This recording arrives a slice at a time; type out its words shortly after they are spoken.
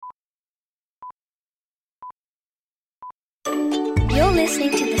You're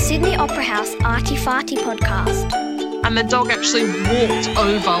listening to the Sydney Opera House Arty Farty podcast. And the dog actually walked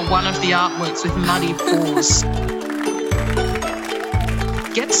over one of the artworks with muddy paws.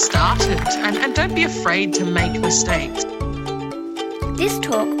 Get started and don't be afraid to make mistakes. This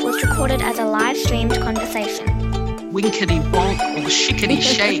talk was recorded as a live-streamed conversation. Winkety wonk or shickety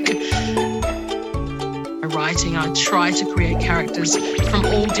shake. My writing, I try to create characters from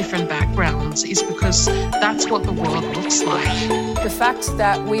all different backgrounds is because that's what the world looks like. The fact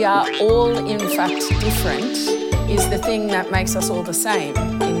that we are all in fact different is the thing that makes us all the same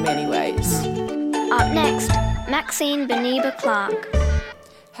in many ways. Up next, Maxine Beniba-Clark.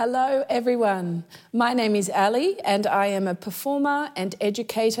 Hello everyone, my name is Ali and I am a performer and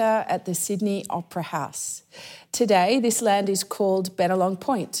educator at the Sydney Opera House. Today this land is called Bennelong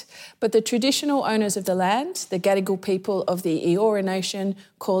Point, but the traditional owners of the land, the Gadigal people of the Eora Nation,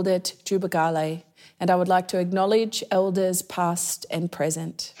 called it Jubagale, and I would like to acknowledge elders past and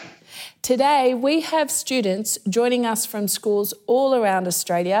present. Today, we have students joining us from schools all around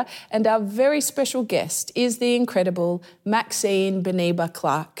Australia, and our very special guest is the incredible Maxine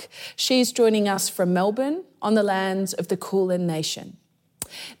Beniba-Clark. She's joining us from Melbourne on the lands of the Kulin Nation.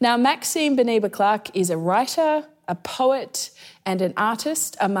 Now, Maxine Beniba-Clark is a writer, a poet, and an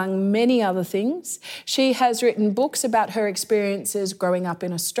artist, among many other things. She has written books about her experiences growing up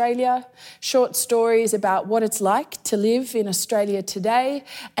in Australia, short stories about what it's like to live in Australia today,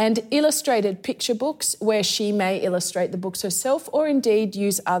 and illustrated picture books where she may illustrate the books herself or indeed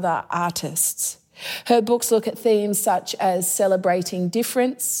use other artists. Her books look at themes such as celebrating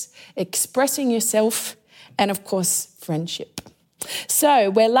difference, expressing yourself, and of course, friendship.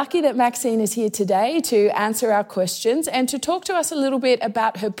 So we're lucky that Maxine is here today to answer our questions and to talk to us a little bit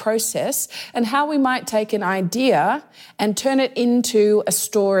about her process and how we might take an idea and turn it into a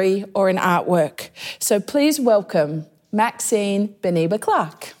story or an artwork. So please welcome Maxine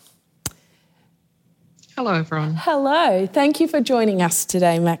Beniba-Clark. Hello, everyone. Hello. Thank you for joining us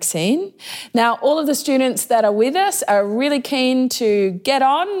today, Maxine. Now, all of the students that are with us are really keen to get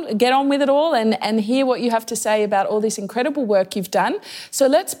on with it all and hear what you have to say about all this incredible work you've done. So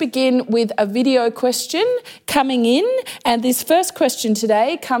let's begin with a video question coming in. And this first question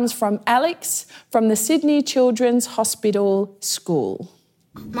today comes from Alex from the Sydney Children's Hospital School.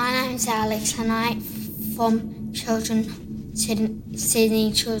 My name's Alex and I'm from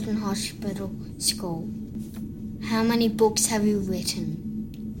Sydney Children's Hospital School. How many books have you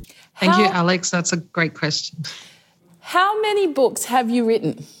written? Thank you, Alex. That's a great question. How many books have you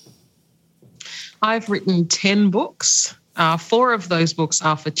written? I've written 10 books. 4 of those books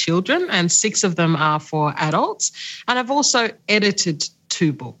are for children and 6 of them are for adults. And I've also edited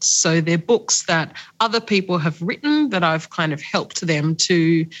 2 books. So they're books that other people have written that I've kind of helped them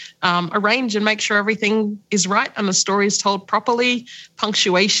to arrange and make sure everything is right and the story is told properly,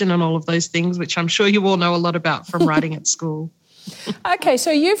 punctuation and all of those things, which I'm sure you all know a lot about from writing at school. Okay,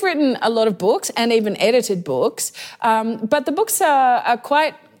 so you've written a lot of books and even edited books, but the books are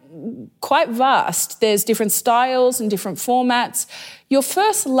quite vast. There's different styles and different formats. Your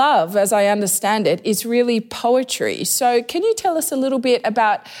first love, as I understand it, is really poetry. So can you tell us a little bit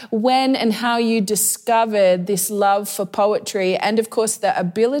about when and how you discovered this love for poetry and, of course, the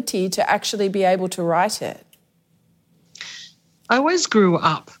ability to actually be able to write it? I always grew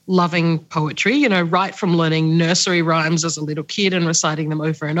up loving poetry, right from learning nursery rhymes as a little kid and reciting them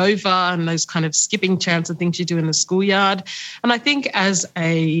over and over and those kind of skipping chants and things you do in the schoolyard. And I think as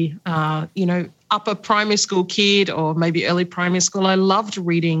a, upper primary school kid or maybe early primary school, I loved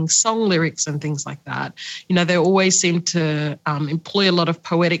reading song lyrics and things like that. They always seemed to employ a lot of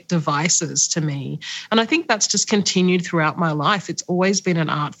poetic devices to me. And I think that's just continued throughout my life. It's always been an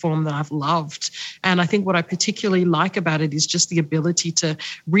art form that I've loved. And I think what I particularly like about it is just the ability to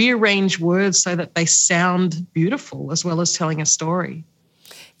rearrange words so that they sound beautiful as well as telling a story.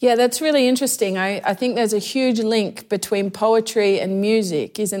 Yeah, that's really interesting. I think there's a huge link between poetry and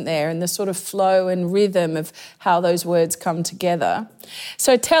music, isn't there? And the sort of flow and rhythm of how those words come together.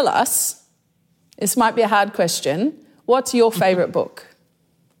 So tell us, this might be a hard question, what's your favourite book?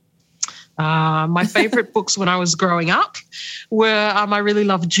 My favourite books when I was growing up were, I really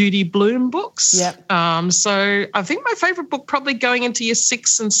loved Judy Blume books. Yep. So I think my favourite book probably going into year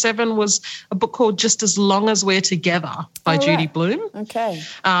 6 and 7 was a book called Just As Long As We're Together by Judy Blume. Okay.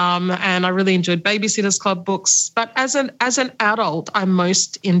 And I really enjoyed Babysitter's Club books. But as an adult, I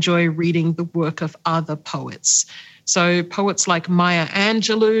most enjoy reading the work of other poets. So poets like Maya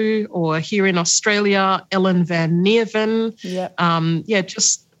Angelou or here in Australia, Ellen Van Neerven. Yep.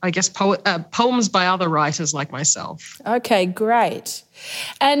 I guess poems by other writers like myself. Okay, great.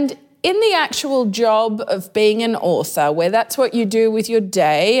 And in the actual job of being an author, where that's what you do with your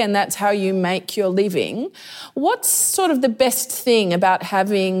day and that's how you make your living, what's sort of the best thing about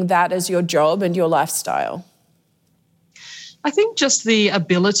having that as your job and your lifestyle? I think just the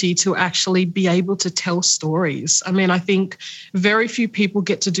ability to actually be able to tell stories. I mean, I think very few people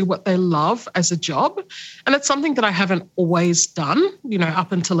get to do what they love as a job. And it's something that I haven't always done. You know,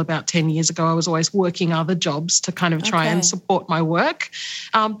 up until about 10 years ago, I was always working other jobs to kind of try and support my work.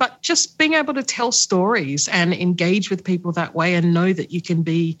 But just being able to tell stories and engage with people that way and know that you can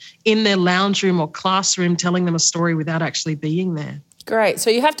be in their lounge room or classroom telling them a story without actually being there. Great. So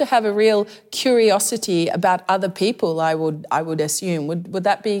you have to have a real curiosity about other people, I would assume. Would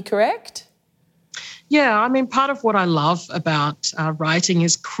that be correct? Yeah, I mean, part of what I love about writing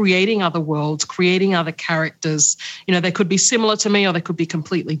is creating other worlds, creating other characters. You know, they could be similar to me or they could be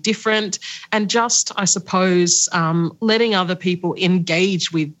completely different. And just, I suppose, letting other people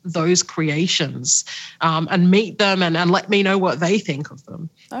engage with those creations and meet them and let me know what they think of them.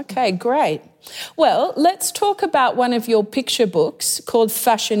 Okay, great. Well, let's talk about one of your picture books called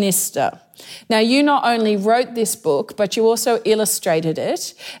Fashionista. Now, you not only wrote this book, but you also illustrated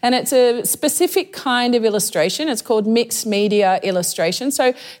it. And it's a specific kind of illustration. It's called mixed media illustration.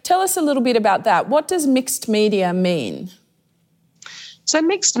 So tell us a little bit about that. What does mixed media mean? So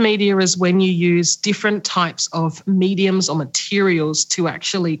mixed media is when you use different types of mediums or materials to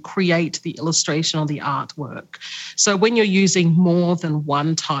actually create the illustration or the artwork. So when you're using more than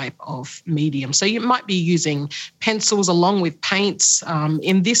one type of medium, so you might be using pencils along with paints.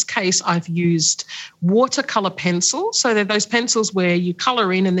 In this case, I've used watercolour pencils. So they're those pencils where you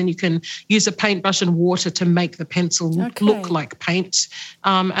colour in and then you can use a paintbrush and water to make the pencil look like paint.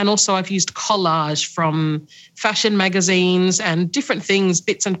 And also I've used collage from fashion magazines and different things,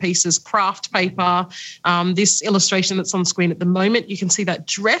 bits and pieces, craft paper. This illustration that's on screen at the moment, you can see that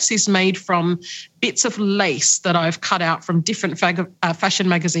dress is made from bits of lace that I've cut out from different fashion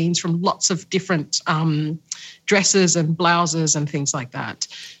magazines from lots of different dresses and blouses and things like that.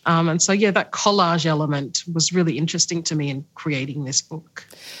 And so, yeah, that collage element was really interesting to me in creating this book.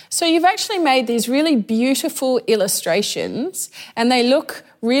 So you've actually made these really beautiful illustrations and they look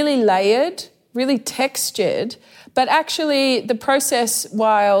really layered, really textured, but actually the process,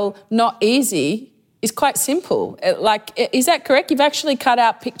 while not easy, is quite simple. Is that correct? You've actually cut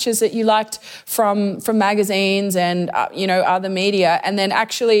out pictures that you liked from magazines and, other media, and then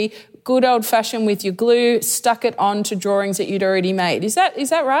actually good old-fashioned with your glue, stuck it onto drawings that you'd already made. Is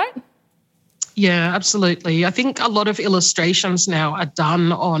that right? Yeah, absolutely. I think a lot of illustrations now are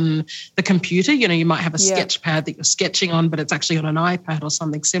done on the computer. You know, you might have a sketch pad that you're sketching on, but it's actually on an iPad or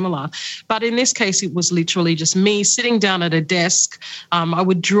something similar. But in this case, it was literally just me sitting down at a desk. I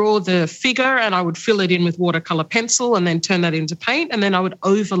would draw the figure and I would fill it in with watercolor pencil and then turn that into paint. And then I would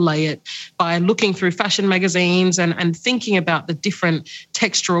overlay it by looking through fashion magazines and thinking about the different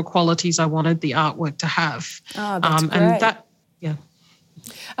textural qualities I wanted the artwork to have. Oh, that's great. And that, yeah.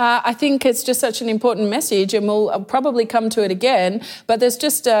 I think it's just such an important message, and we'll probably come to it again, but there's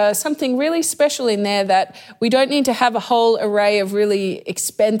just something really special in there that we don't need to have a whole array of really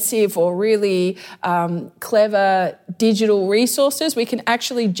expensive or really clever digital resources. We can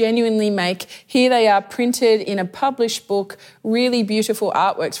actually genuinely make, here they are printed in a published book, really beautiful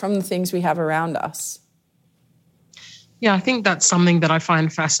artworks from the things we have around us. Yeah, I think that's something that I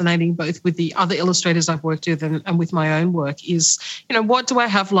find fascinating, both with the other illustrators I've worked with and with my own work is, what do I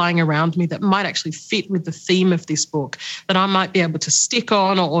have lying around me that might actually fit with the theme of this book that I might be able to stick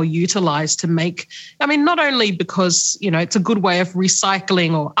on or utilise to make, not only because, it's a good way of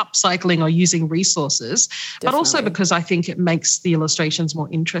recycling or upcycling or using resources, but also because I think it makes the illustrations more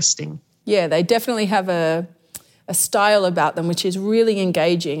interesting. Yeah, they definitely have a style about them which is really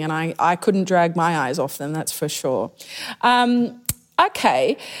engaging, and I couldn't drag my eyes off them, that's for sure.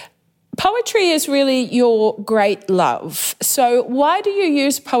 Okay, poetry is really your great love. So why do you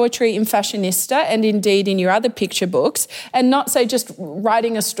use poetry in Fashionista and indeed in your other picture books and not, say, just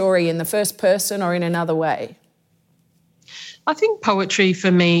writing a story in the first person or in another way? I think poetry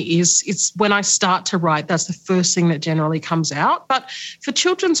for me it's when I start to write, that's the first thing that generally comes out. But for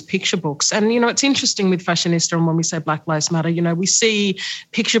children's picture books, and, it's interesting with Fashionista and when we say Black Lives Matter, we see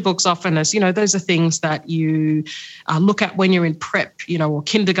picture books often as, those are things that you look at when you're in prep, or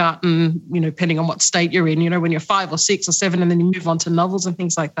kindergarten, depending on what state you're in, when you're 5 or 6 or 7 and then you move on to novels and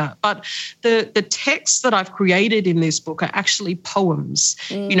things like that. But the texts that I've created in this book are actually poems.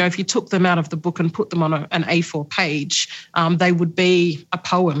 If you took them out of the book and put them on an A4 page, they would be a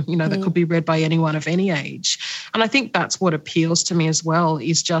poem, that could be read by anyone of any age. And I think that's what appeals to me as well,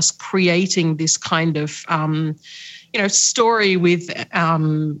 is just creating this kind of, story with,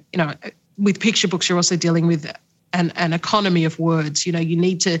 with picture books, you're also dealing with an economy of words. You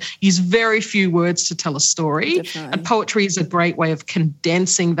need to use very few words to tell a story. Definitely. And poetry is a great way of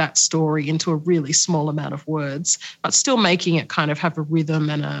condensing that story into a really small amount of words, but still making it kind of have a rhythm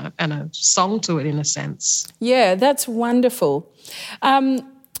and a song to it in a sense. Yeah, that's wonderful.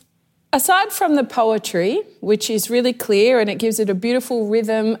 Aside from the poetry, which is really clear and it gives it a beautiful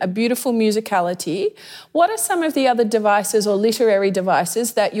rhythm, a beautiful musicality, what are some of the other devices or literary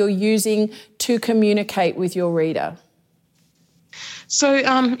devices that you're using to communicate with your reader? So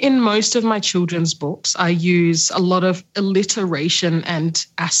in most of my children's books, I use a lot of alliteration and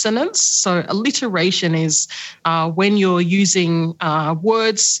assonance. So alliteration is when you're using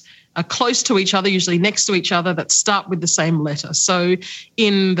words close to each other, usually next to each other, that start with the same letter. So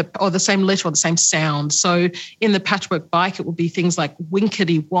the same letter or the same sound. So in the Patchwork Bike, it will be things like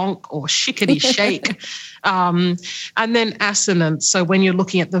winkety wonk or shickety shake. And then assonance. So when you're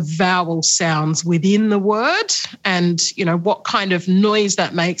looking at the vowel sounds within the word and, what kind of noise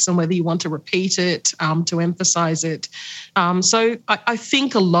that makes and whether you want to repeat it to emphasize it. So I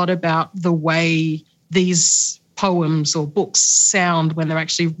think a lot about the way these poems or books sound when they're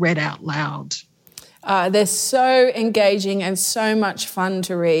actually read out loud. They're so engaging and so much fun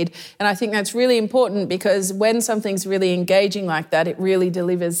to read. And I think that's really important because when something's really engaging like that, it really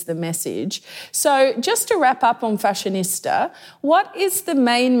delivers the message. So just to wrap up on Fashionista, what is the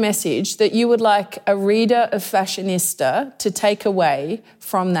main message that you would like a reader of Fashionista to take away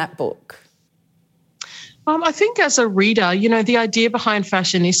from that book? I think as a reader, the idea behind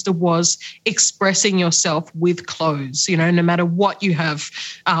Fashionista was expressing yourself with clothes, no matter what you have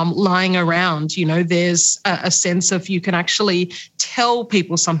lying around, there's a sense of you can actually tell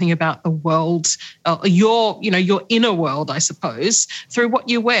people something about the world, your inner world, I suppose, through what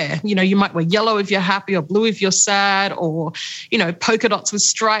you wear. You might wear yellow if you're happy or blue if you're sad or, polka dots with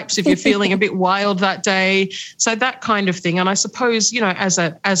stripes if you're feeling a bit wild that day. So that kind of thing. And I suppose, as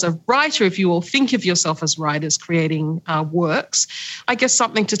a writer, if you all think of yourself as writers creating works, I guess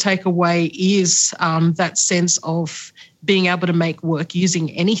something to take away is that sense of being able to make work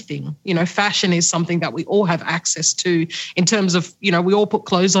using anything. Fashion is something that we all have access to in terms of, we all put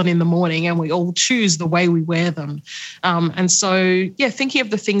clothes on in the morning and we all choose the way we wear them. And so, thinking of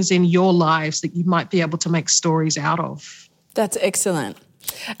the things in your lives that you might be able to make stories out of. That's excellent.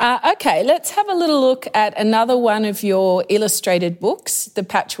 Okay, let's have a little look at another one of your illustrated books, The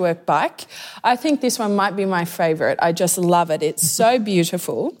Patchwork Bike. I think this one might be my favourite. I just love it. It's so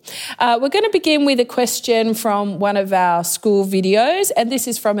beautiful. We're going to begin with a question from one of our school videos, and this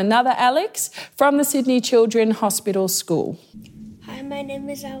is from another Alex from the Sydney Children's Hospital School. Hi, my name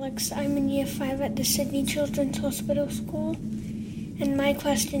is Alex. I'm in Year 5 at the Sydney Children's Hospital School. And my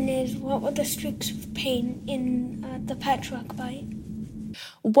question is, what were the streaks of paint in the Patchwork Bike?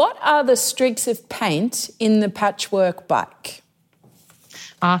 What are the streaks of paint in the Patchwork Bike?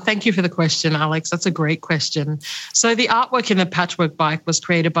 Thank you for the question, Alex. That's a great question. So the artwork in the Patchwork Bike was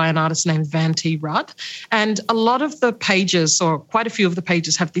created by an artist named Van T. Rudd. And a lot of the pages, or quite a few of the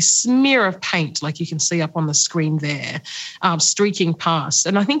pages, have this smear of paint, like you can see up on the screen there, streaking past.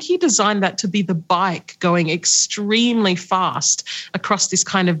 And I think he designed that to be the bike going extremely fast across this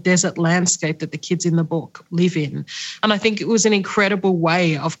kind of desert landscape that the kids in the book live in. And I think it was an incredible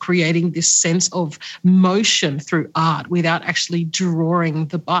way of creating this sense of motion through art without actually drawing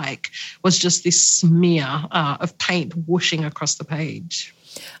the bike, was just this smear of paint whooshing across the page.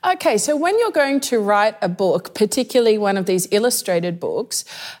 Okay, so when you're going to write a book, particularly one of these illustrated books,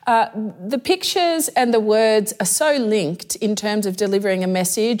 the pictures and the words are so linked in terms of delivering a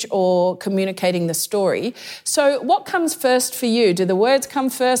message or communicating the story. So what comes first for you? Do the words come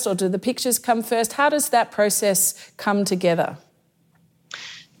first or do the pictures come first? How does that process come together?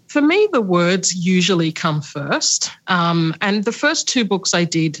 For me, the words usually come first. And the first two books I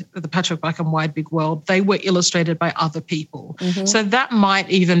did, The Patchwork Bike and Wide Big World, they were illustrated by other people. Mm-hmm. So that might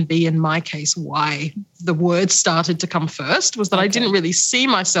even be, in my case, why the words started to come first, was that I didn't really see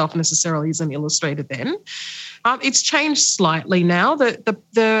myself necessarily as an illustrator then. It's changed slightly now.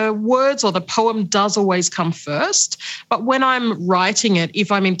 The words or the poem does always come first, but when I'm writing it,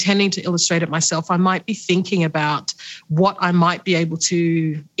 if I'm intending to illustrate it myself, I might be thinking about what I might be able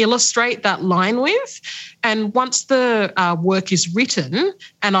to illustrate that line with. And once the work is written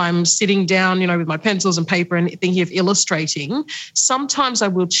and I'm sitting down, with my pencils and paper and thinking of illustrating, sometimes I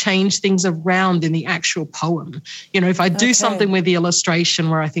will change things around in the actual poem. If I do something with the illustration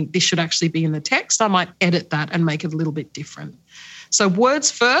where I think this should actually be in the text, I might edit that and make it a little bit different. So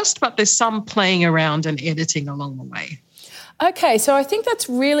words first, but there's some playing around and editing along the way. Okay, so I think that's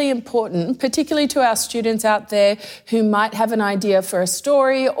really important, particularly to our students out there who might have an idea for a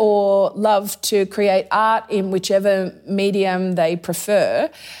story or love to create art in whichever medium they prefer.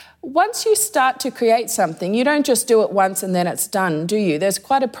 Once you start to create something, you don't just do it once and then it's done, do you? There's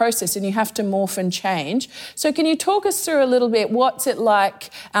quite a process and you have to morph and change. So can you talk us through a little bit what's it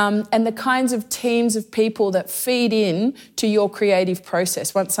like and the kinds of teams of people that feed in to your creative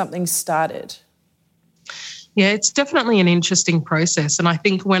process once something's started? Yeah, it's definitely an interesting process. And I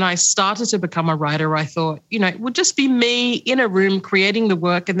think when I started to become a writer, I thought, it would just be me in a room creating the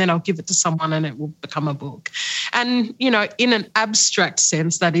work and then I'll give it to someone and it will become a book. And, in an abstract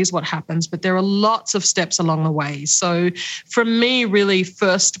sense, that is what happens, but there are lots of steps along the way. So for me, really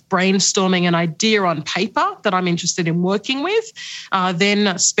first brainstorming an idea on paper that I'm interested in working with,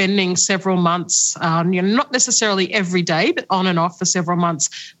 then spending several months, not necessarily every day, but on and off for several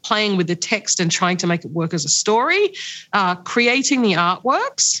months, playing with the text and trying to make it work as a story, creating the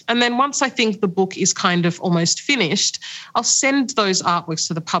artworks. And then once I think the book is kind of almost finished, I'll send those artworks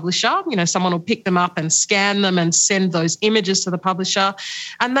to the publisher. Someone will pick them up and scan them and send those images to the publisher.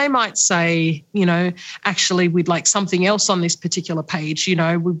 And they might say, actually, we'd like something else on this particular page. We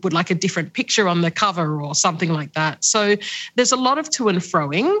would like a different picture on the cover or something like that. So there's a lot of to and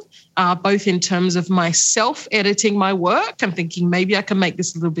froing, both in terms of myself editing my work and thinking maybe I can make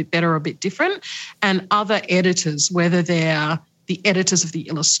this a little bit better or a bit different, and other editors, whether they're the editors of the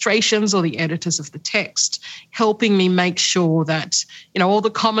illustrations or the editors of the text, helping me make sure that, all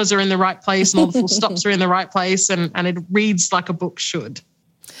the commas are in the right place and all the full stops are in the right place and it reads like a book should.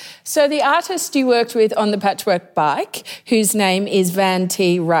 So the artist you worked with on the Patchwork Bike, whose name is Van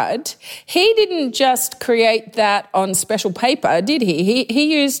T. Rudd, he didn't just create that on special paper, did he?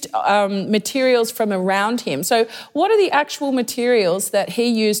 He used materials from around him. So what are the actual materials that he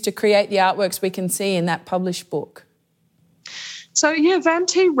used to create the artworks we can see in that published book? So, Van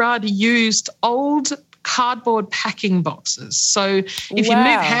T. Rudd used old cardboard packing boxes. So if you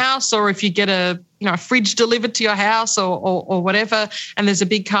move house or if you get a fridge delivered to your house or whatever, and there's a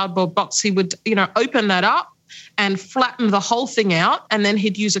big cardboard box, he would, open that up and flatten the whole thing out, and then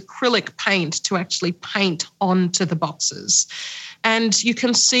he'd use acrylic paint to actually paint onto the boxes. And you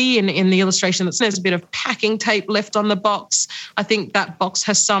can see in the illustration that there's a bit of packing tape left on the box. I think that box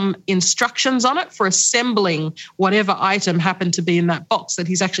has some instructions on it for assembling whatever item happened to be in that box that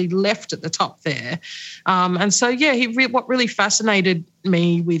he's actually left at the top there. And so, what really fascinated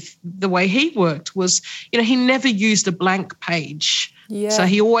me with the way he worked was, he never used a blank page. Yeah. So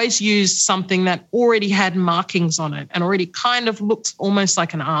he always used something that already had markings on it and already kind of looked almost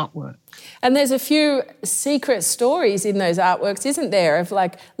like an artwork. And there's a few secret stories in those artworks, isn't there, of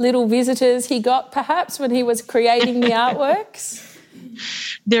like little visitors he got perhaps when he was creating the artworks?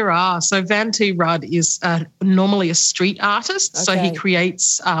 There are. So Van T. Rudd is normally a street artist. Okay. So he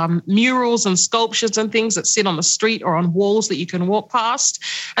creates murals and sculptures and things that sit on the street or on walls that you can walk past.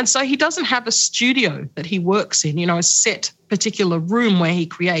 And so he doesn't have a studio that he works in, a set particular room where he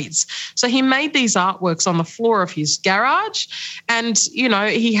creates. So he made these artworks on the floor of his garage, and,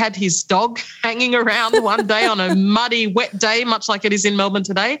 he had his dog hanging around one day on a muddy, wet day, much like it is in Melbourne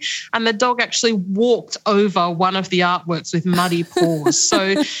today, and the dog actually walked over one of the artworks with muddy paws.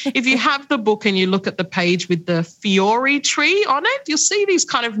 So if you have the book and you look at the page with the Fiore tree on it, you'll see these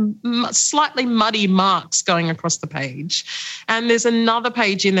kind of slightly muddy marks going across the page. And there's another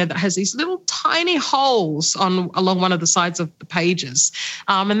page in there that has these little tiny holes along one of the sides of the pages.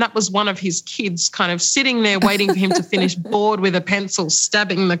 And that was one of his kids kind of sitting there waiting for him to finish, bored with a pencil,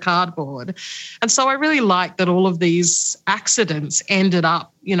 stabbing the cardboard. And so I really like that all of these accidents ended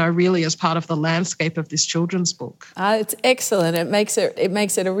up, really as part of the landscape of this children's book. It's excellent. It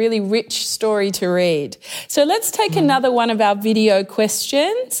makes it a really rich story to read. So let's take another one of our video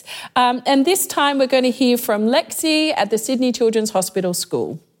questions. And this time we're going to hear from Lexi at the Sydney Children's Hospital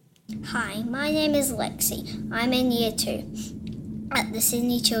School. Hi, my name is Lexi. I'm in Year 2 at the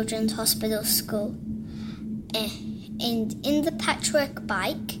Sydney Children's Hospital School. And in the Patchwork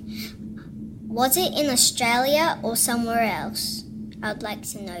Bike, was it in Australia or somewhere else? I'd like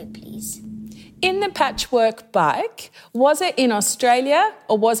to know, please. In the Patchwork Bike, was it in Australia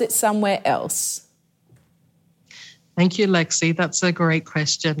or was it somewhere else? Thank you, Lexi. That's a great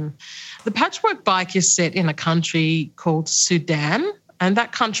question. The Patchwork Bike is set in a country called Sudan, and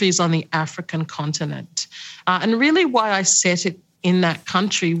that country is on the African continent. And really why I set it in that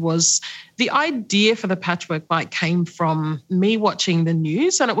country was the idea for the patchwork bike came from me watching the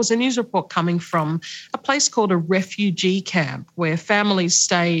news, and it was a news report coming from a place called a refugee camp where families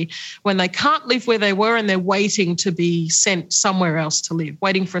stay when they can't live where they were and they're waiting to be sent somewhere else to live,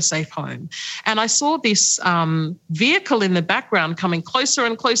 waiting for a safe home. And I saw this vehicle in the background coming closer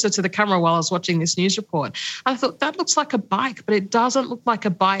and closer to the camera while I was watching this news report. I thought, that looks like a bike, but it doesn't look like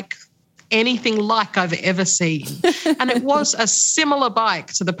a bike anything like I've ever seen. And it was a similar bike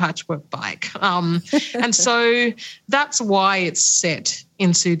to the patchwork bike. And so that's why it's set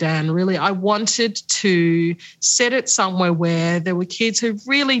in Sudan, really. I wanted to set it somewhere where there were kids who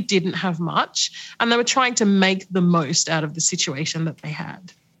really didn't have much and they were trying to make the most out of the situation that they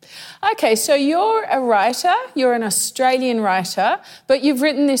had. Okay, so you're a writer, you're an Australian writer, but you've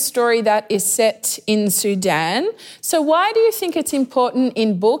written this story that is set in Sudan. So why do you think it's important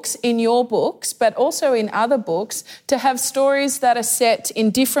in books, in your books, but also in other books, to have stories that are set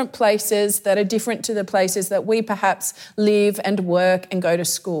in different places that are different to the places that we perhaps live and work and go to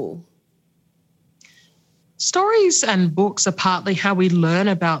school? Stories and books are partly how we learn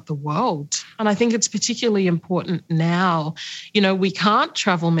about the world. And I think it's particularly important now. You know, we can't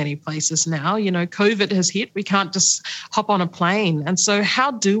travel many places now. You know, COVID has hit. We can't just hop on a plane. And so how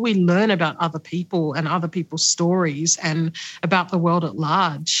do we learn about other people and other people's stories and about the world at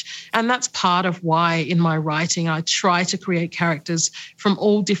large? And that's part of why in my writing I try to create characters from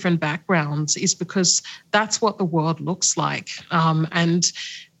all different backgrounds, is because that's what the world looks like. And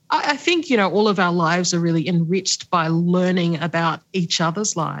I think, you know, all of our lives are really enriched by learning about each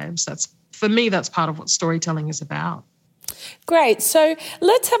other's lives. For me, that's part of what storytelling is about. Great. So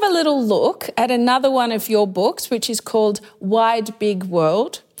let's have a little look at another one of your books, which is called Wide Big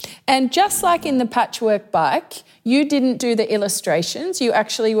World. And just like in the patchwork bike, you didn't do the illustrations. You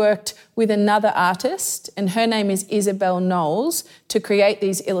actually worked with another artist, and her name is Isabel Knowles, to create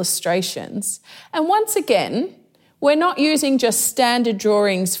these illustrations. And once again, we're not using just standard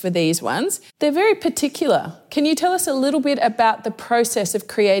drawings for these ones. They're very particular. Can you tell us a little bit about the process of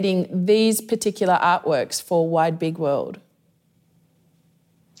creating these particular artworks for Wide Big World?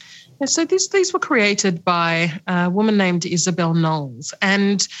 Yeah, so these were created by a woman named Isabel Knowles.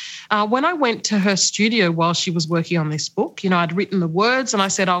 And when I went to her studio while she was working on this book, you know, I'd written the words and I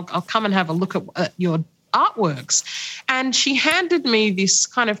said, I'll come and have a look at your artworks. And she handed me this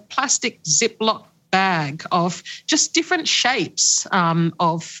kind of plastic Ziploc bag of just different shapes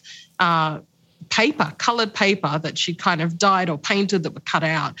of paper, coloured paper that she kind of dyed or painted that were cut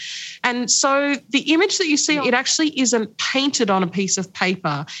out. And so the image that you see, it actually isn't painted on a piece of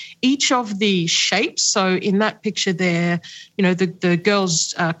paper. Each of the shapes, so in that picture there, you know, the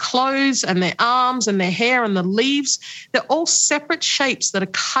girl's clothes and their arms and their hair and the leaves, they're all separate shapes that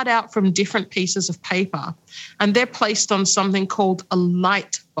are cut out from different pieces of paper. And they're placed on something called a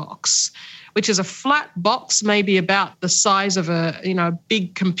light box, which is a flat box, maybe about the size of a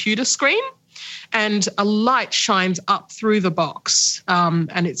big computer screen, and a light shines up through the box,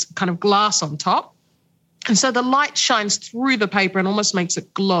 and it's kind of glass on top. And so the light shines through the paper and almost makes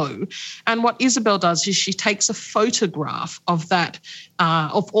it glow. And what Isabel does is she takes a photograph of that,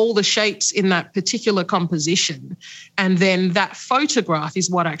 of all the shapes in that particular composition. And then that photograph is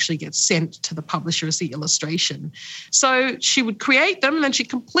what actually gets sent to the publisher as the illustration. So she would create them and then she'd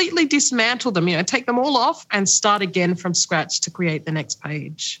completely dismantle them, you know, take them all off and start again from scratch to create the next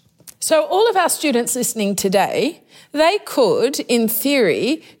page. So all of our students listening today, they could, in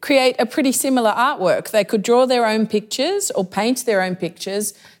theory, create a pretty similar artwork. They could draw their own pictures or paint their own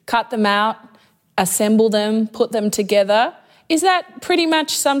pictures, cut them out, assemble them, put them together. Is that pretty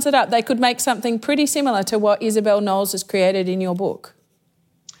much sums it up? They could make something pretty similar to what Isabel Knowles has created in your book.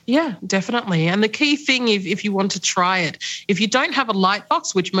 Yeah, definitely. And the key thing, if you want to try it, if you don't have a light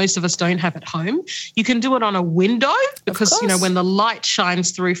box, which most of us don't have at home, you can do it on a window because, you know, when the light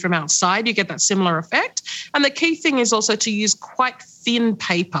shines through from outside, you get that similar effect. And the key thing is also to use quite thin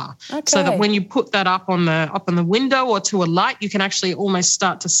paper so that when you put that up on the window or to a light, you can actually almost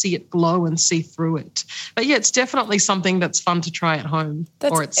start to see it glow and see through it. But yeah, it's definitely something that's fun to try at home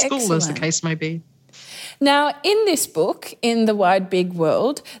or at school, as the case may be. Now, in this book, in The Wide Big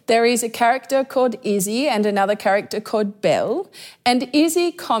World, there is a character called Izzy and another character called Belle, and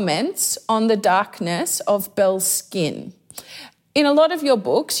Izzy comments on the darkness of Belle's skin. In a lot of your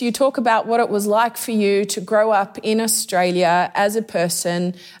books, you talk about what it was like for you to grow up in Australia as a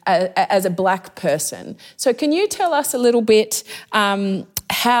person, as a black person. So can you tell us a little bit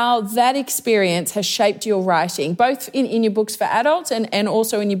how that experience has shaped your writing, both in your books for adults and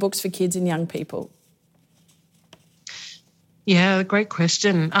also in your books for kids and young people? Yeah, great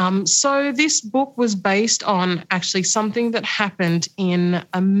question. So this book was based on actually something that happened in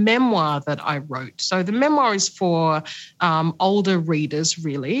a memoir that I wrote. So the memoir is for older readers,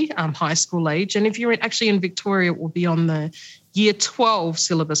 really, high school age. And if you're actually in Victoria, it will be on the Year 12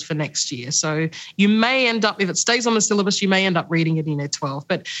 syllabus for next year. So you may end up, if it stays on the syllabus, you may end up reading it in Year 12.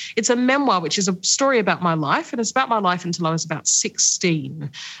 But it's a memoir, which is a story about my life, and it's about my life until I was about 16.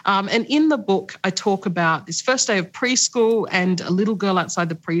 And in the book, I talk about this first day of preschool and a little girl outside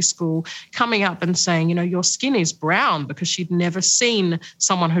the preschool coming up and saying, you know, your skin is brown, because she'd never seen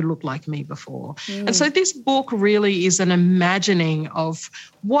someone who looked like me before. And so this book really is an imagining of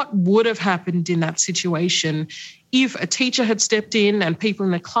what would have happened in that situation if a teacher had stepped in and people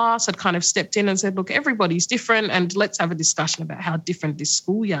in the class had kind of stepped in and said, look, everybody's different and let's have a discussion about how different this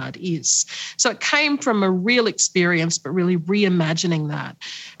schoolyard is. So it came from a real experience, but really reimagining that.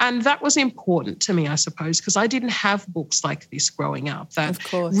 And that was important to me, I suppose, because I didn't have books like this growing up that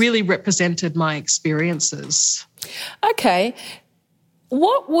really represented my experiences. Okay.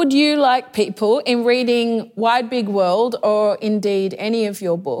 What would you like people in reading Wide Big World, or indeed any of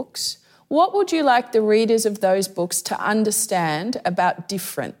your books, what would you like the readers of those books to understand about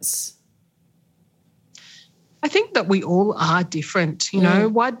difference? I think that we all are different. You know,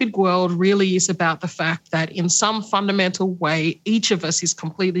 Wide Big World really is about the fact that in some fundamental way, each of us is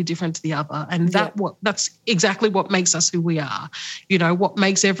completely different to the other. And that's exactly what makes us who we are. You know, what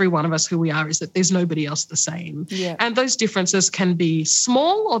makes every one of us who we are is that there's nobody else the same. Yeah. And those differences can be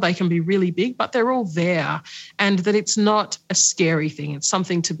small or they can be really big, but they're all there. And that it's not a scary thing. It's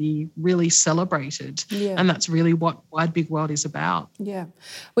something to be really celebrated. Yeah. And that's really what Wide Big World is about. Yeah.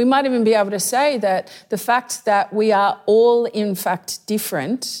 We might even be able to say that the fact that we are all, in fact,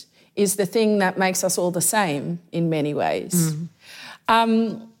 different is the thing that makes us all the same in many ways.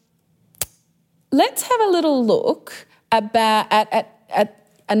 Let's have a little look at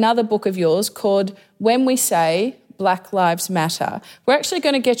another book of yours called When We Say Black Lives Matter. We're actually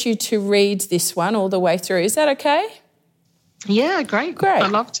going to get you to read this one all the way through. Is that okay? Yeah, great.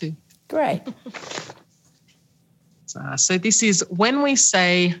 I'd love to. Great. So this is When We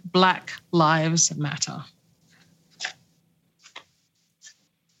Say Black Lives Matter.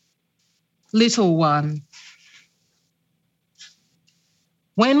 Little one,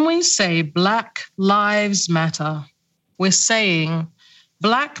 when we say Black Lives Matter, we're saying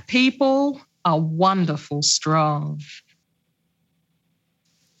Black people are wonderful strong,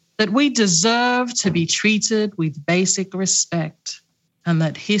 that we deserve to be treated with basic respect, and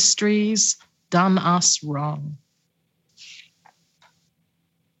that history's done us wrong.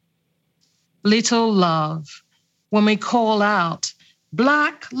 Little love, when we call out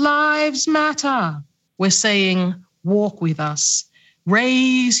Black Lives Matter, we're saying walk with us,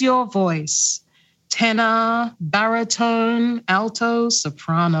 raise your voice, tenor, baritone, alto,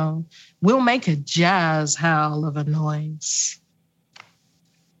 soprano. We'll make a jazz howl of a noise.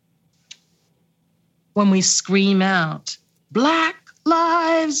 When we scream out, Black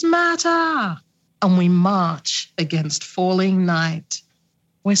Lives Matter, and we march against falling night,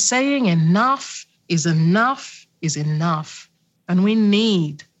 we're saying enough is enough is enough. And we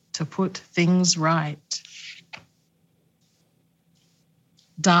need to put things right.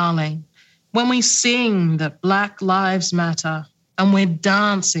 Darling, when we sing that Black Lives Matter and we're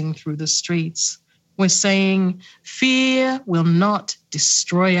dancing through the streets, we're saying fear will not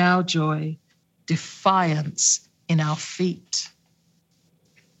destroy our joy, defiance in our feet.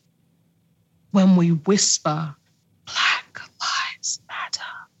 When we whisper Black Lives Matter,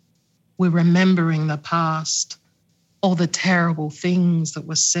 we're remembering the past, all the terrible things that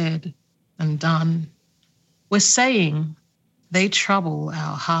were said and done. We're saying they trouble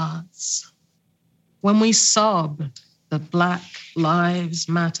our hearts. When we sob that Black Lives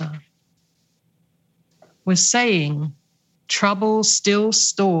Matter, we're saying trouble still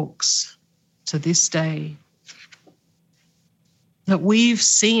stalks to this day. That we've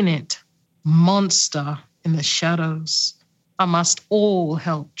seen it, monster in the shadows, and must all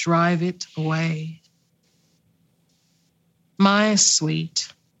help drive it away. My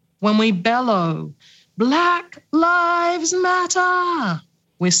sweet, when we bellow, Black Lives Matter,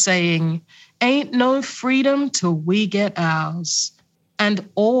 we're saying, ain't no freedom till we get ours. And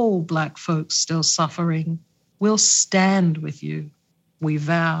all Black folks still suffering, we'll stand with you, we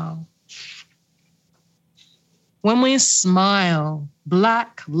vow. When we smile,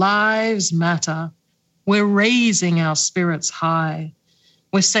 Black Lives Matter, we're raising our spirits high.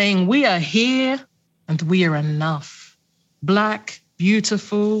 We're saying we are here and we are enough. Black,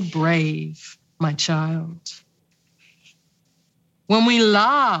 beautiful, brave, my child. When we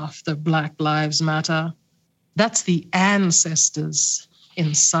laugh that Black Lives Matter, That's the ancestors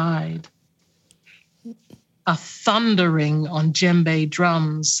inside. A thundering on djembe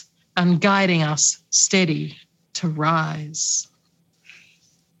drums and guiding us steady to rise.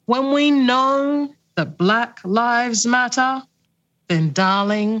 When we know that Black Lives Matter, then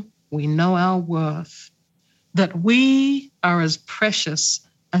darling, we know our worth, that we are as precious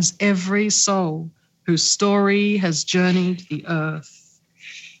as every soul whose story has journeyed the earth.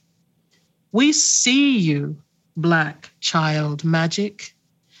 We see you, Black child magic,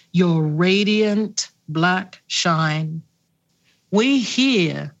 your radiant Black shine. We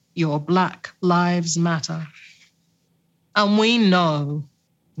hear your Black Lives Matter, and we know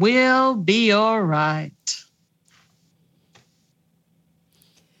we'll be all right.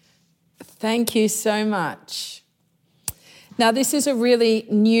 Thank you so much. Now, this is a really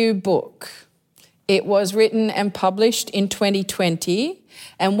new book. It was written and published in 2020.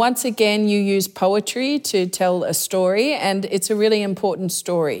 And once again, you use poetry to tell a story, and it's a really important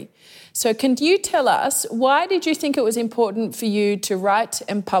story. So can you tell us, why did you think it was important for you to write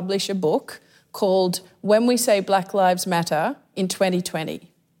and publish a book called When We Say Black Lives Matter in 2020?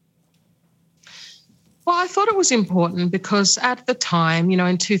 Well, I thought it was important because at the time,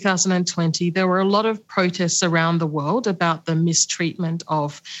 in 2020, there were a lot of protests around the world about the mistreatment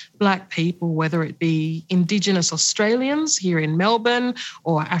of Black people, whether it be Indigenous Australians here in Melbourne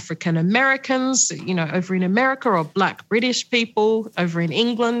or African Americans, over in America, or Black British people over in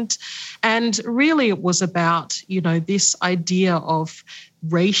England. And really it was about, this idea of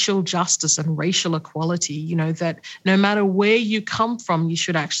racial justice and racial equality, that no matter where you come from, you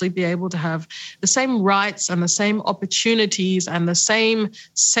should actually be able to have the same rights and the same opportunities and the same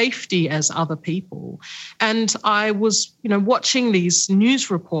safety as other people. And I was, watching these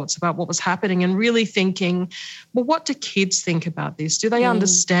news reports about what was happening and really thinking, well, what do kids think about this? Do they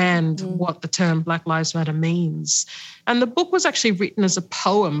understand what the term Black Lives Matter means? And the book was actually written as a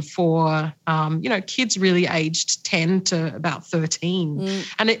poem for, kids really aged 10 to about 13.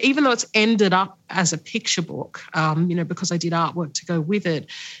 And even though it's ended up as a picture book, because I did artwork to go with it,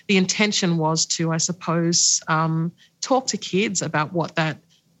 the intention was to, I suppose, talk to kids about what that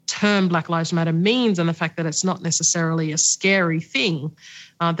term Black Lives Matter means and the fact that it's not necessarily a scary thing,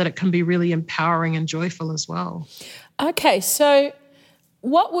 that it can be really empowering and joyful as well. Okay, so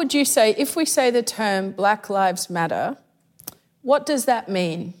what would you say, if we say the term Black Lives Matter, what does that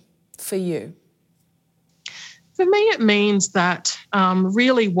mean for you? For me, it means that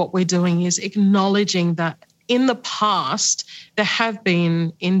really what we're doing is acknowledging that in the past there have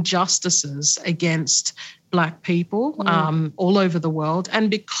been injustices against Black people all over the world. And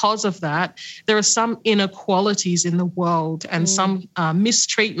because of that, there are some inequalities in the world and some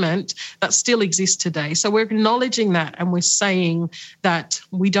mistreatment that still exists today. So we're acknowledging that and we're saying that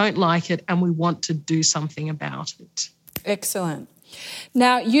we don't like it and we want to do something about it. Excellent.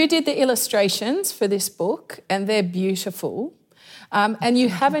 Now, you did the illustrations for this book and they're beautiful. And you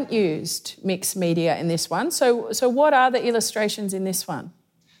haven't used mixed media in this one. So what are the illustrations in this one?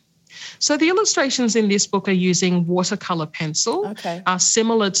 So the illustrations in this book are using watercolour pencil,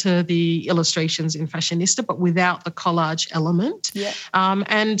 similar to the illustrations in Fashionista, but without the collage element. Yeah.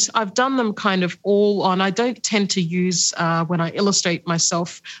 And I've done them kind of all on. I don't tend to use, when I illustrate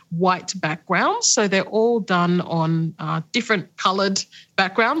myself, white backgrounds. So they're all done on different coloured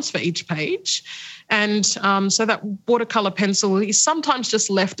backgrounds for each page. And so that watercolour pencil is sometimes just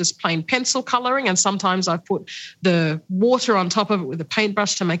left as plain pencil colouring, and sometimes I put the water on top of it with a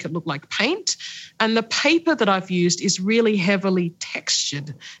paintbrush to make it look like paint. And the paper that I've used is really heavily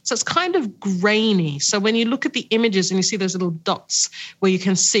textured. So it's kind of grainy. So when you look at the images and you see those little dots where you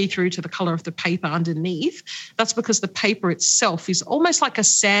can see through to the colour of the paper underneath, that's because the paper itself is almost like a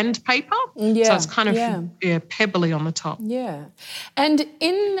sandpaper. Yeah. So it's kind of pebbly on the top. Yeah. And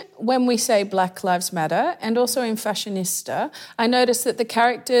when we say Black Lives Matter and also in Fashionista, I noticed that the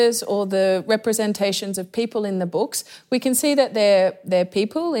characters or the representations of people in the books, we can see that they're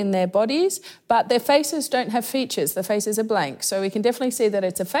people in their bodies, but their faces don't have features. The faces are blank. So we can definitely see that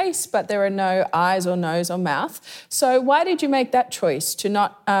it's a face, but there are no eyes or nose or mouth. So why did you make that choice to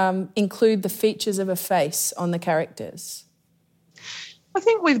not include the features of a face on the characters? I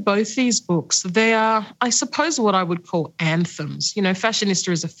think with both these books, they are, I suppose, what I would call anthems.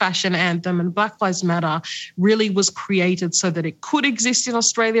 Fashionista is a fashion anthem, and Black Lives Matter really was created so that it could exist in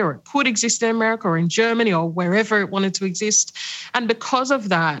Australia or it could exist in America or in Germany or wherever it wanted to exist. And because of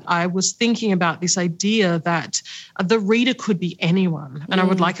that, I was thinking about this idea that the reader could be anyone. And I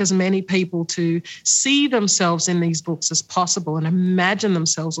would like as many people to see themselves in these books as possible and imagine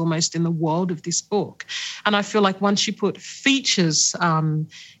themselves almost in the world of this book. And I feel like once you put features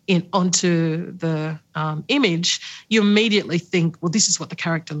onto the image, you immediately think, well, this is what the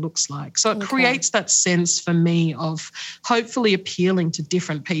character looks like. So it creates that sense for me of hopefully appealing to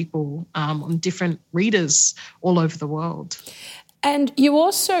different people and different readers all over the world. And you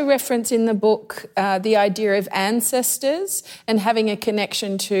also reference in the book the idea of ancestors and having a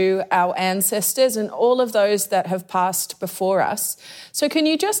connection to our ancestors and all of those that have passed before us. So can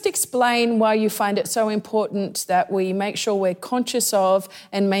you just explain why you find it so important that we make sure we're conscious of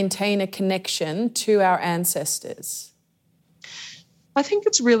and maintain a connection to our ancestors? I think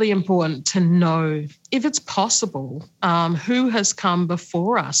it's really important to know, if it's possible, who has come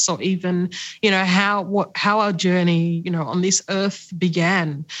before us, or even, how our journey, on this earth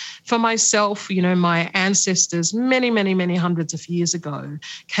began. For myself, my ancestors many, many, many hundreds of years ago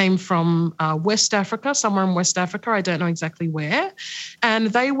came from West Africa, somewhere in West Africa, I don't know exactly where, and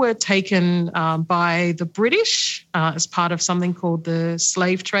they were taken by the British as part of something called the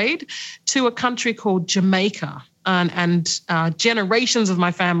slave trade to a country called Jamaica. And generations of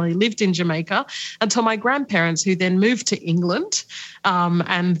my family lived in Jamaica until my grandparents, who then moved to England,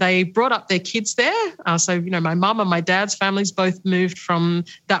 and they brought up their kids there. So, my mum and my dad's families both moved from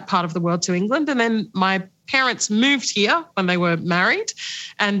that part of the world to England. And then my parents moved here when they were married,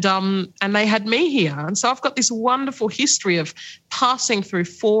 and they had me here. And so I've got this wonderful history of passing through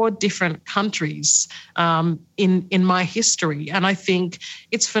 4 different countries in my history. And I think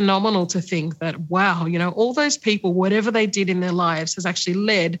it's phenomenal to think that, wow, all those people, whatever they did in their lives has actually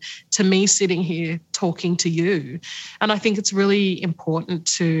led to me sitting here talking to you. And I think it's really important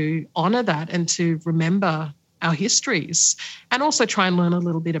to honour that and to remember our histories, and also try and learn a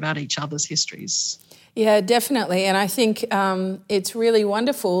little bit about each other's histories. Yeah, definitely. And I think it's really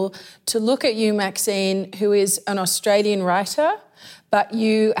wonderful to look at you, Maxine, who is an Australian writer, but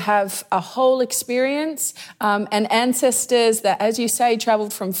you have a whole experience and ancestors that, as you say,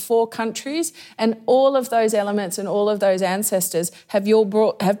 travelled from 4 countries, and all of those elements and all of those ancestors have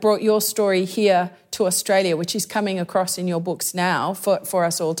brought your story here to Australia, which is coming across in your books now for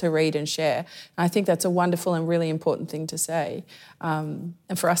us all to read and share. And I think that's a wonderful and really important thing to say, and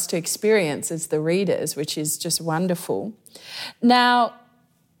for us to experience as the readers, which is just wonderful. Now,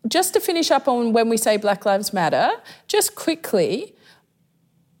 just to finish up on when we say Black Lives Matter, just quickly,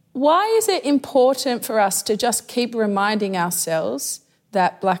 why is it important for us to just keep reminding ourselves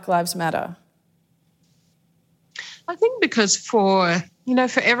that Black Lives Matter? I think because for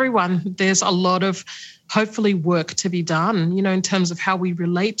everyone, there's a lot of hopefully work to be done, in terms of how we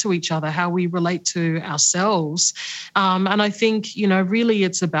relate to each other, how we relate to ourselves. And I think, really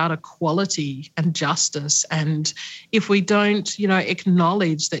it's about equality and justice. And if we don't,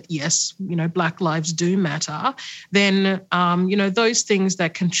 acknowledge that, yes, Black lives do matter, then, those things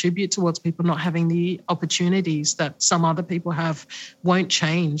that contribute towards people not having the opportunities that some other people have won't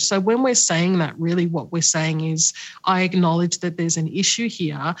change. So when we're saying that, really what we're saying is, I acknowledge that there's an issue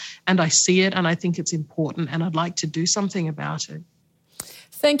here and I see it and I think it's important and I'd like to do something about it.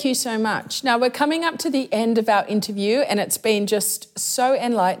 Thank you so much. Now, we're coming up to the end of our interview and it's been just so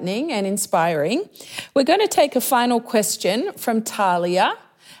enlightening and inspiring. We're going to take a final question from Talia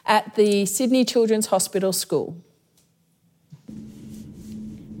at the Sydney Children's Hospital School.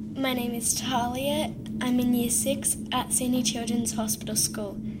 My name is Talia. I'm in Year 6 at Sydney Children's Hospital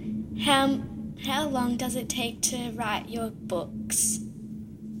School. How long does it take to write your books?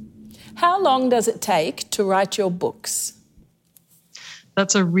 How long does it take to write your books?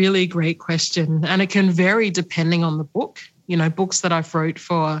 That's a really great question, and it can vary depending on the book. Books that I've wrote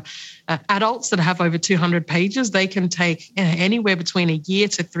for adults that have over 200 pages, they can take anywhere between a year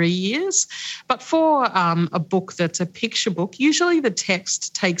to 3 years. But for a book that's a picture book, usually the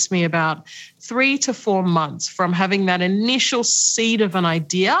text takes me about 3 to 4 months from having that initial seed of an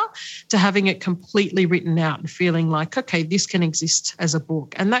idea to having it completely written out and feeling like, okay, this can exist as a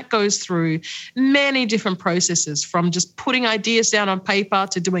book. And that goes through many different processes, from just putting ideas down on paper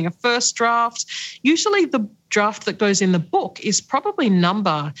to doing a first draft. Usually the draft that goes in the book is probably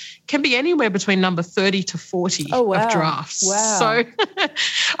can be anywhere between number 30 to 40 of drafts. Wow. So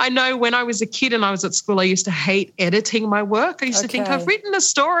I know when I was a kid and I was at school, I used to hate editing my work. I used to think, I've written a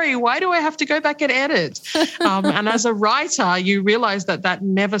story. Why do I have to go back and edit? And as a writer, you realise that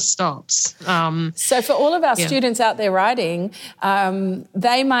never stops. So for all of our students out there writing,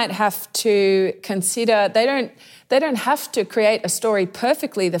 they might have to consider, they don't have to create a story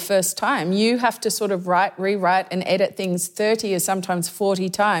perfectly the first time. You have to sort of rewrite and edit things 30 or sometimes 40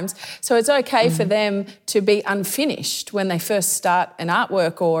 times. So it's okay for them to be unfinished when they first start an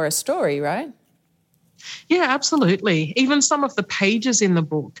artwork or a story, right? Yeah, absolutely. Even some of the pages in the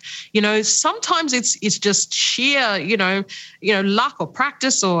book, sometimes it's just sheer, luck or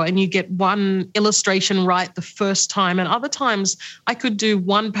practice, and you get one illustration right the first time. And other times I could do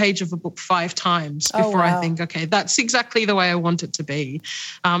one page of a book 5 times before I think, okay, that's exactly the way I want it to be.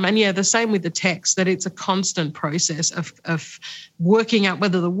 The same with the text, that it's a constant process of working out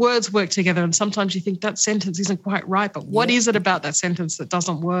whether the words work together. And sometimes you think that sentence isn't quite right, but what is it about that sentence that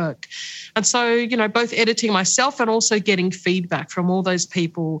doesn't work? And so, both editing myself and also getting feedback from all those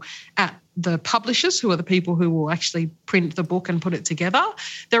people at the publishers, who are the people who will actually print the book and put it together.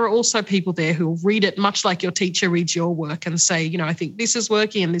 There are also people there who will read it much like your teacher reads your work and say, I think this is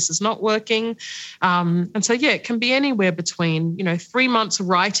working and this is not working. And so, it can be anywhere between, 3 months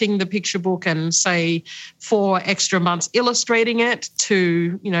writing the picture book and say 4 extra months illustrating it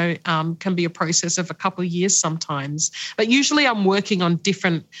to, can be a process of a couple of years sometimes. But usually I'm working on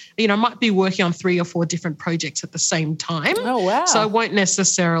different, I might be working on 3 or 4 different projects at the same time. Oh, wow. So I won't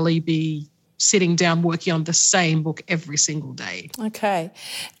necessarily be sitting down working on the same book every single day. Okay.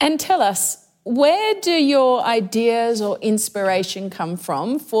 And tell us, where do your ideas or inspiration come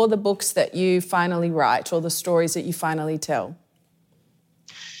from for the books that you finally write or the stories that you finally tell?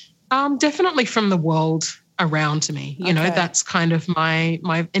 Definitely from the world around me. That's kind of my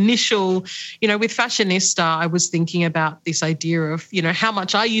initial, with Fashionista, I was thinking about this idea of, how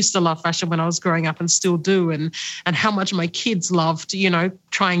much I used to love fashion when I was growing up and still do, and how much my kids loved,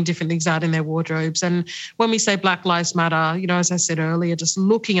 trying different things out in their wardrobes. And when we say Black Lives Matter, as I said earlier, just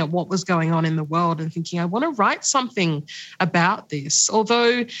looking at what was going on in the world and thinking, I want to write something about this.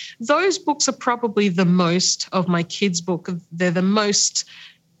 Although those books are probably the most of my kids' book, they're the most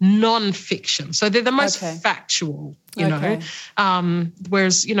non-fiction. So they're the most factual,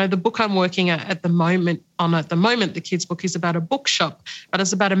 whereas, the book I'm working at the moment, the kids' book is about a bookshop, but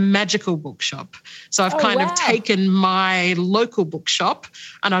it's about a magical bookshop. So I've of taken my local bookshop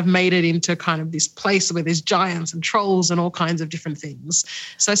and I've made it into kind of this place where there's giants and trolls and all kinds of different things.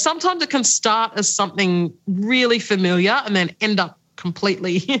 So sometimes it can start as something really familiar and then end up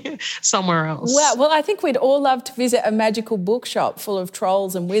completely somewhere else. Well, I think we'd all love to visit a magical bookshop full of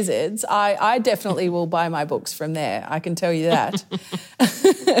trolls and wizards. I definitely will buy my books from there, I can tell you that.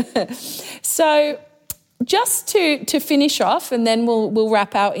 So just to finish off, and then we'll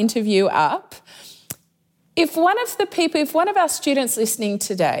wrap our interview up, if one of our students listening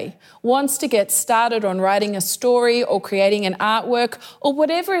today wants to get started on writing a story or creating an artwork or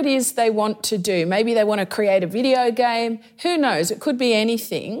whatever it is they want to do, maybe they want to create a video game, who knows, it could be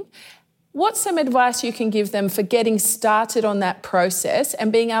anything. What's some advice you can give them for getting started on that process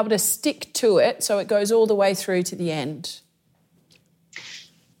and being able to stick to it so it goes all the way through to the end?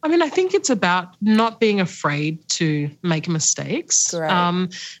 I think it's about not being afraid to make mistakes.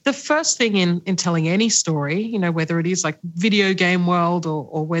 The first thing in telling any story, whether it is like video game world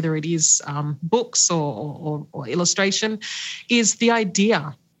or whether it is books or illustration, is the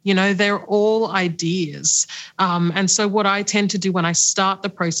idea. They're all ideas. And so what I tend to do when I start the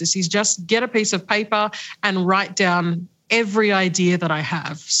process is just get a piece of paper and write down every idea that I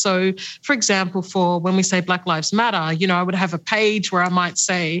have. So, for example, for when we say Black Lives Matter, I would have a page where I might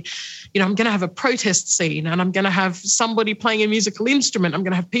say, I'm going to have a protest scene and I'm going to have somebody playing a musical instrument. I'm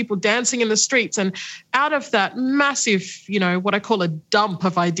going to have people dancing in the streets. And out of that massive, what I call a dump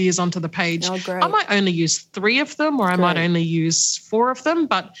of ideas onto the page, I might only use 3 of them or I might only use 4 of them.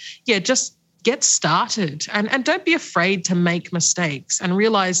 But yeah, just get started and don't be afraid to make mistakes and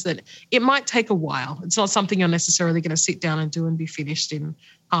realize that it might take a while. It's not something you're necessarily going to sit down and do and be finished in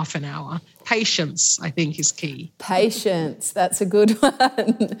half an hour. Patience, I think, is key. Patience, that's a good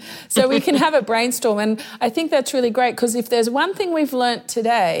one. So we can have a brainstorm, and I think that's really great because if there's one thing we've learnt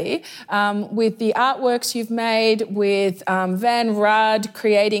today with the artworks you've made, with Van Rudd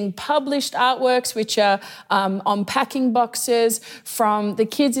creating published artworks which are on packing boxes from the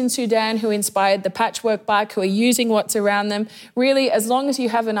kids in Sudan who inspired the patchwork bike, who are using what's around them, really, as long as you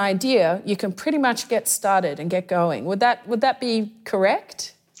have an idea, you can pretty much get started and get going. Would that be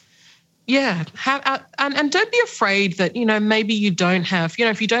correct? Yeah, and don't be afraid that, maybe you don't have,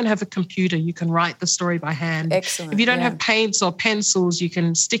 if you don't have a computer, you can write the story by hand. Excellent. If you don't have paints or pencils, you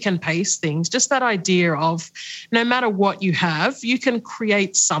can stick and paste things. Just that idea of no matter what you have, you can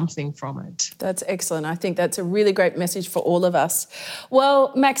create something from it. That's excellent. I think that's a really great message for all of us.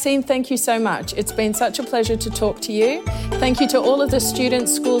 Well, Maxine, thank you so much. It's been such a pleasure to talk to you. Thank you to all of the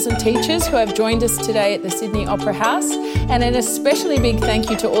students, schools and teachers who have joined us today at the Sydney Opera House. And an especially big thank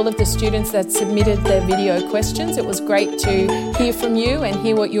you to all of the students that submitted their video questions. It was great to hear from you and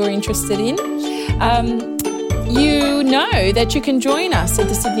hear what you're interested in. you know that you can join us at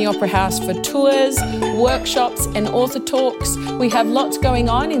the Sydney Opera House for tours, workshops and author talks. We have lots going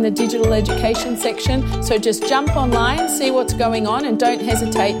on in the digital education section, so just jump online, see what's going on, and don't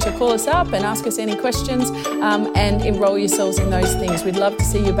hesitate to call us up and ask us any questions and enrol yourselves in those things. We'd love to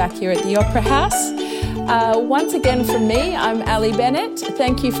see you back here at the Opera House. Once again from me, I'm Ali Bennett.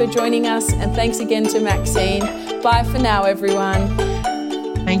 Thank you for joining us, and thanks again to Maxine. Bye for now, everyone.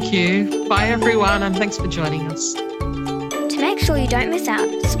 Thank you. Bye, everyone, and thanks for joining us. To make sure you don't miss out,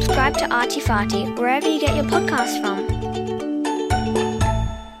 subscribe to Arty Farty wherever you get your podcasts from.